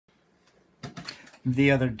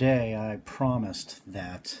The other day, I promised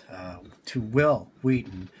that to Will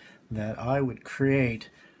Wheaton that I would create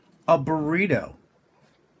a burrito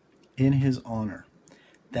in his honor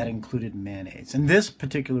that included mayonnaise. And this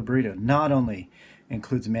particular burrito not only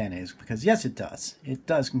includes mayonnaise, because yes, it does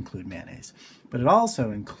include mayonnaise, but it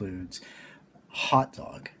also includes hot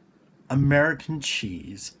dog, American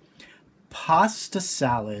cheese, pasta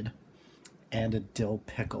salad, and a dill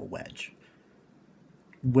pickle wedge.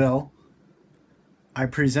 Will, I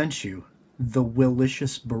present you the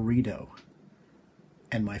Wilicious Burrito.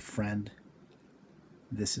 And my friend,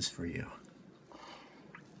 this is for you.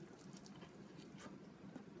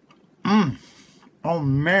 Oh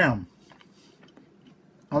man.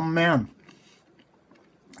 Oh man.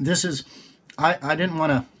 This is, I didn't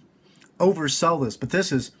want to oversell this, but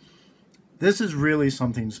this is really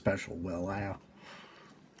something special, Will. I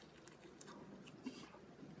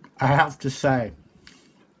have to say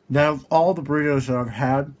that of all the burritos that I've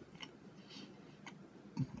had,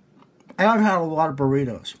 and I've had a lot of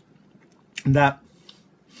burritos, that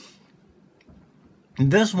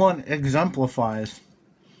this one exemplifies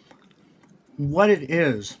what it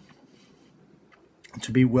is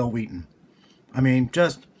to be Will Wheaton. I mean,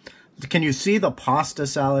 just, can you see the pasta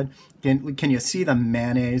salad? Can you see the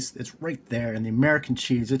mayonnaise? It's right there, and the American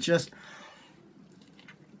cheese. It's just,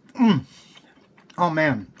 oh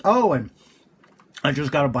man. Oh, and I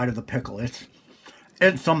just got a bite of the pickle. It's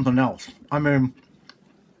something else. I mean,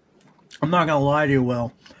 I'm not gonna lie to you,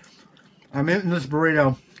 Will. I'm eating this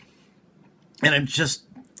burrito, and I'm just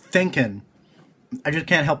thinking. I just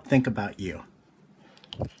can't help think about you.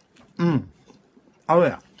 Oh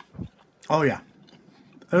yeah. Oh yeah.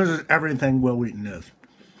 This is everything Will Wheaton is.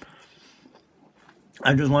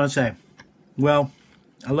 I just want to say, Will,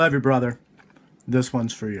 I love you, brother. This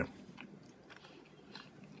one's for you.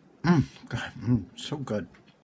 God, so good.